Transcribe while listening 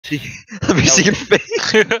Let me see your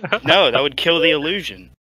face. No, that would kill the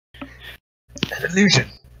illusion. An illusion.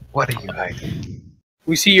 What are you hiding?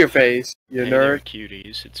 We see your face, you Hey there, nerd.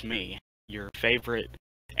 cuties. It's me, your favorite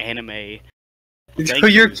anime. Oh,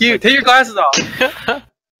 you're cute. Take your glasses off.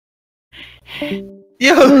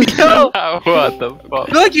 Yo, What the fuck?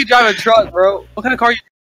 I feel like you drive a truck, bro. What kind of car?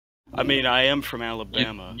 I mean, I am from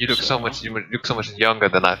Alabama. You look so much. You look so much younger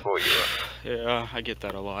than I thought you were. Yeah, I get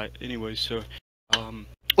that a lot. Anyway, so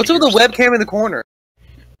What's up with the webcam in the corner?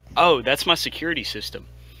 oh, that's my security system.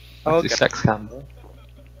 Oh, It's a sex cam.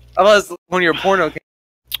 I thought it was one of your porno cams.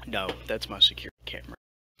 No, that's my security camera.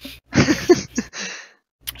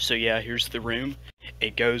 So yeah, here's the room.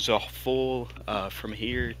 It goes a full from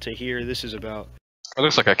here to here. This is about It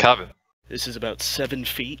looks like a cabin. 7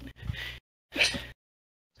 feet.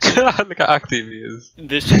 Look how active he is.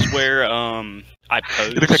 This is where I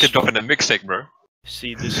pose. You look like you're dropping a mixtape, bro.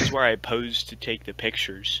 See, this is where I pose to take the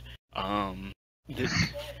pictures.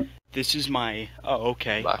 This is my. Oh,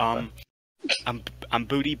 okay. I'm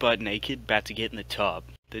booty butt naked, about to get in the tub.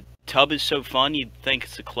 The tub is so fun, you'd think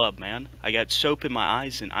it's a club, man. I got soap in my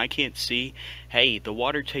eyes and I can't see. Hey, the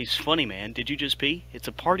water tastes funny, man. Did you just pee? It's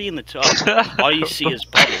a party in the tub. All you see is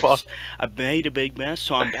bubbles. I've made a big mess,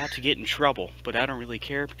 so I'm about to get in trouble. But I don't really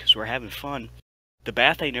care because we're having fun. The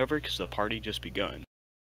bath ain't over because the party just begun.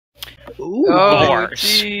 Ooh. Bars.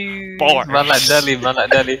 Jeez. Bars. Man like Delhi, man like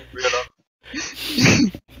Delhi.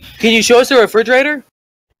 Can you show us the refrigerator?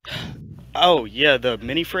 Oh, yeah, the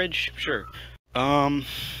mini fridge? Sure.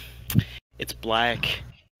 It's black.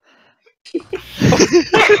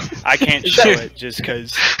 I can't show it just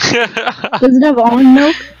because Does it have almond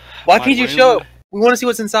milk? Why My can't you room- show it? We want to see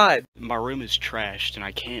what's inside. my room is trashed and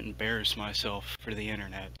I can't embarrass myself for the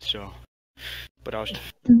internet, so. But I was. Does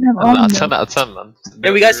it have Nah, almond 10 milk? out of 10, man.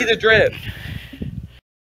 Hey, we gotta see the drip.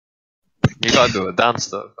 You gotta do a dance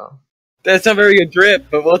though, man. That's not very good drip,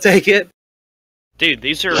 but we'll take it. Dude,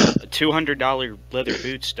 these are $200 leather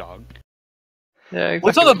boots, dog. Yeah, exactly.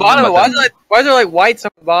 What's on the bottom? Why is there like whites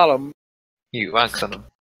on the bottom? You wax on them.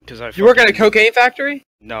 Because I. You work at a fucking- cocaine factory?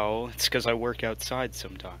 No, it's because I work outside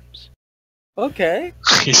sometimes. Okay.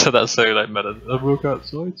 You said that so like meta. I work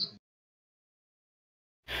outside.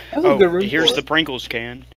 That's a Oh, good room here's for the it. Pringles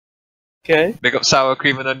can. Okay. Big up sour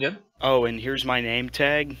cream and onion. Oh, and here's my name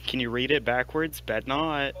tag. Can you read it backwards? Bet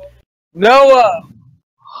not. Noah.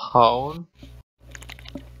 Hone.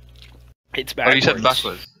 It's Oh, backwards. you said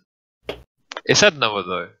backwards. It said Noah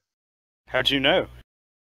though. How'd you know?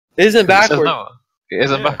 It isn't It says backwards. Noah. It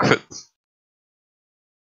isn't Yeah. backwards.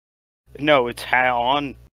 No, it's how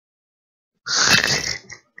on.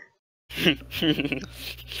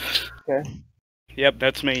 Okay. Yep,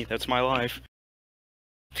 that's me. That's my life.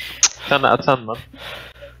 10 out of 10, man.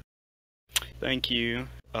 Thank you.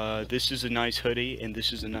 This is a nice hoodie, and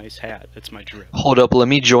this is a nice hat. That's my drip. Hold up, let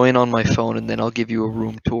me join on my phone and then I'll give you a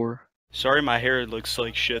room tour. Sorry, my hair looks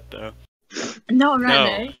like shit though. No, No,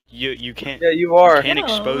 Rene. you can't. Yeah, you are. Can't No.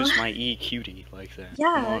 expose my cutie like that.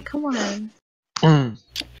 Yeah, come on.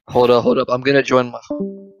 Hold up, I'm gonna join my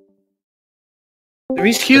phone.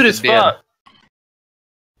 He's cute as fuck.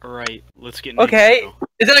 Alright, let's get. naked Okay. now.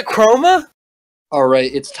 Is that a chroma?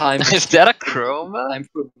 Alright, it's time, Is that a chroma? time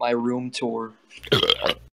for my room tour.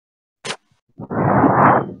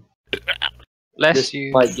 Bless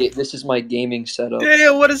you. This is my gaming setup.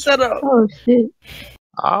 Damn, what a setup. Oh shit.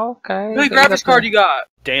 Okay. How many graphics card you got?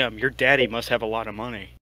 Damn, your daddy must have a lot of money.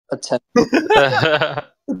 A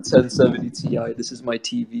 1070 Ti. This is my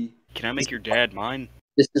TV. Can I make your dad mine?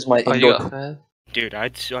 This is my Oh, you indoor. got fan? Dude,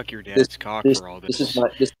 I'd suck your dad's cock This, for all this this.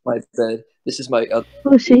 is my bed. This is my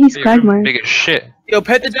Oh shit, he's Your room Quagmire. big as shit. Yo,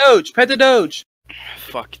 pet the Doge. Pet the Doge.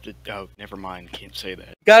 Fuck the. Oh, never mind. Can't say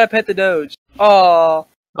that. Gotta pet the Doge. Aww.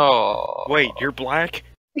 Oh. Wait, you're black?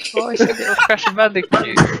 Oh, I said little Crash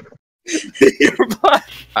Bandicoot. You're black.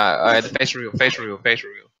 Alright, face reveal, face reveal, face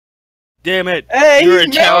reveal. Damn it! Hey, You're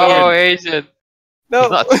he's Italian. Oh, Asian. No,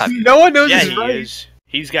 He's not Italian. no one knows Yeah, his he race. is.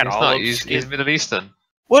 He's got He's all not, of he's Middle Eastern.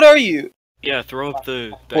 What are you? Yeah, throw up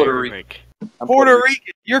the Puerto Arabic. I'm Puerto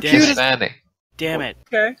Rican. You're Damn cute it. as Hispanic. Damn it!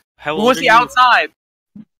 okay. How Who old wants are the you? outside?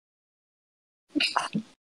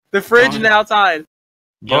 The fridge and the outside.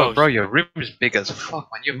 Bro, Yo, bro, your room is big as fuck,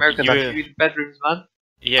 man. You Americans Yeah. have huge bedrooms, man.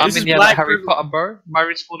 Yeah, I'm This in is the black Harry room. Potter, bro. My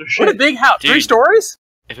room's full of What a shit. big house. 3 Dude. stories?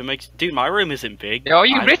 if it makes, dude, my room isn't big. Yo, are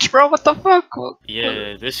you I- rich, bro? What the fuck?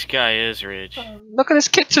 Yeah, this guy is rich. Look at this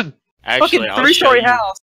kitchen. Actually, Fucking I'll 3-story show you.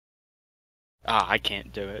 house. Ah, I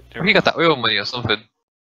can't do it. You got that oil money or something.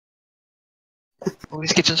 Oh,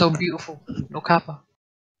 this kitchen's so beautiful. No kappa.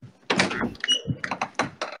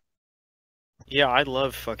 Yeah, I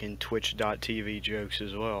love fucking Twitch.tv jokes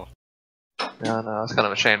as well. Yeah, no, I was kind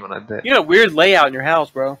of ashamed when I did. You got a weird layout in your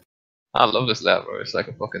house, bro. I love this lab, bro. It's like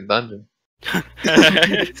a fucking dungeon. How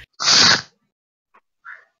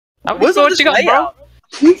many What's all doors this you got, bro? layout?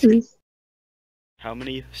 Jesus. How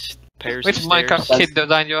many pairs Which of Minecraft stairs? kid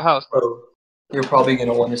designed your house, bro? Bro, you're probably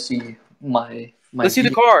gonna want to see my. Let's see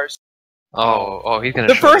the cars. Oh, he's gonna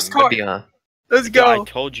The show first me car- Lydia. Let's I go.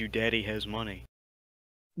 told you Daddy has money.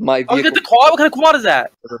 My Oh, you got vehicle. the quad? What kind of quad is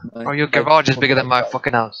that? Oh, your garage is bigger than my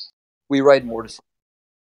fucking house. We ride motorcycles.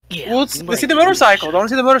 Yeah. Well, let's see the motorcycle. I want to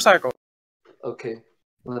see the motorcycle. Okay.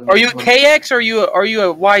 Let me- Are you a KX or are you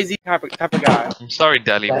a YZ type of guy? I'm sorry,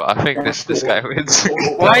 Deli, but I think this guy wins.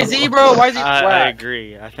 YZ, bro. YZ I flat.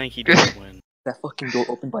 agree. I think he does win. That fucking door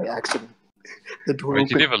opened by accident. The door Wait,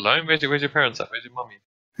 you opened. live alone? Where's your parents at? Where's your mummy?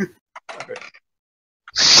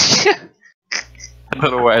 I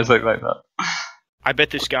don't know why it's like that. I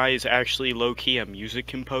bet this guy is actually low-key a music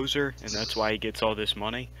composer, and that's why he gets all this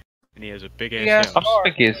money. And he has a big-ass Yeah. house. I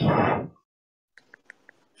think he is.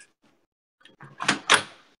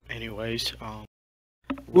 Anyways,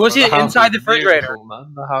 We want to see it house inside is the refrigerator. beautiful,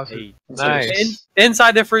 man. The house is hey, nice.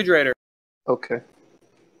 Inside the refrigerator. Okay.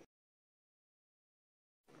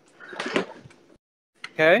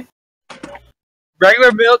 Okay.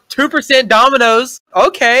 Regular milk, 2% Domino's.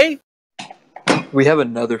 Okay. We have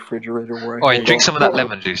another refrigerator where I Oh, can drink go- some of that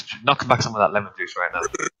lemon juice. Knock back some of that lemon juice right now.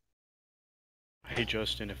 hey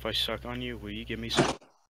Justin, if I suck on you, will you give me some?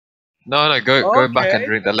 No, go back and Okay.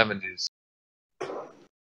 drink the lemon juice.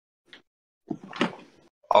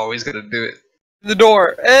 Oh, he's gonna do it. The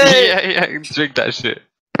door. Hey. Yeah, drink that shit.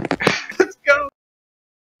 Let's go.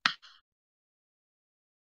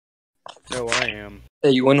 No, I am.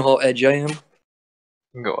 Hey, you wanna know how edgy I am?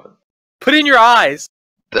 Go on. Put in your eyes.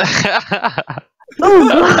 Oh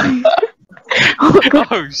my. Oh god.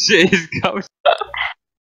 Oh shit, he's going.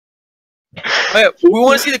 Wait, we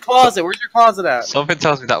want to see the closet. Where's your closet at? Something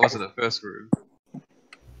tells me that wasn't the first room.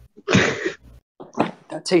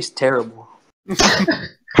 That tastes terrible.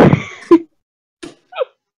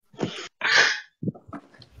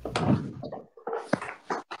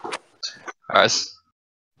 Alright.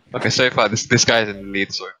 Okay, so far this guy's in the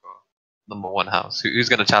lead so far. #1 house. Who's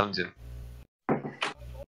gonna challenge him?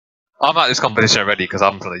 I'm at this competition already because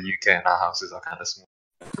I'm from the UK and our houses are kind of small.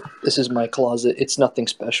 This is my closet. It's nothing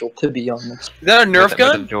special, to be honest. Is that a Nerf Where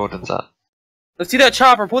gun? the Jordans at? Let's see that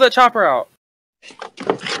chopper. Pull that chopper out.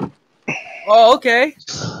 Oh, okay.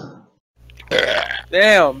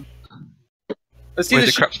 Damn. Let's see Where's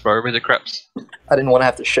the the creps, bro? Where's the creps? I didn't want to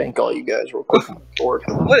have to shank all you guys real quick. I'm bored.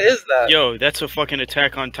 What is that? Yo, that's a fucking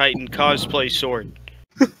Attack on Titan cosplay sword.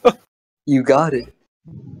 You got it.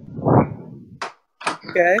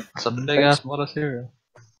 Okay. Some big ass model cereal.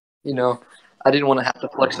 You know, I didn't want to have to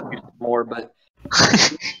flex on you more, but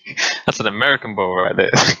That's an American bow right there.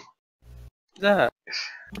 What's that?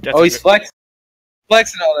 That's Oh, he's flexing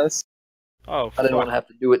on us. Oh, I didn't want to fuck. have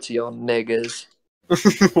to do it to y'all niggas.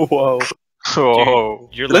 Whoa. Whoa.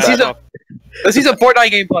 Your Let's see laptop. Let's see some Fortnite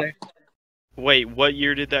gameplay. Wait, what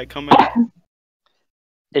year did that come out?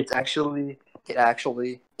 It actually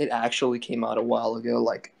came out a while ago,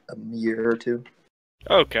 like a year or two.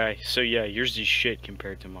 Okay, so yeah, yours is shit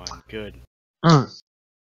compared to mine. Good. Hey,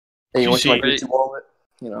 you You want to my see- Gucci wallet?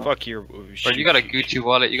 You know. Fuck your. Bro, you got a Gucci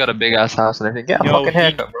wallet, you got a big ass house and everything. Get a Yo, fucking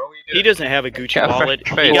haircut, bro. What you He doing? doesn't have a Gucci Got a fresh wallet.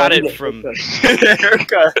 He face. got Oh, I it need a from.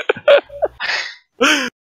 Haircut.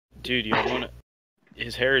 Dude, you wanna?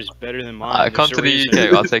 His hair is better than mine. Come There's to a the reason-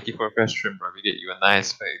 UK, I'll take you for a fresh trim, bro. We get you a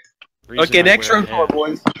nice fade. reason Okay, I next wear room hair. tour,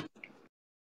 boys.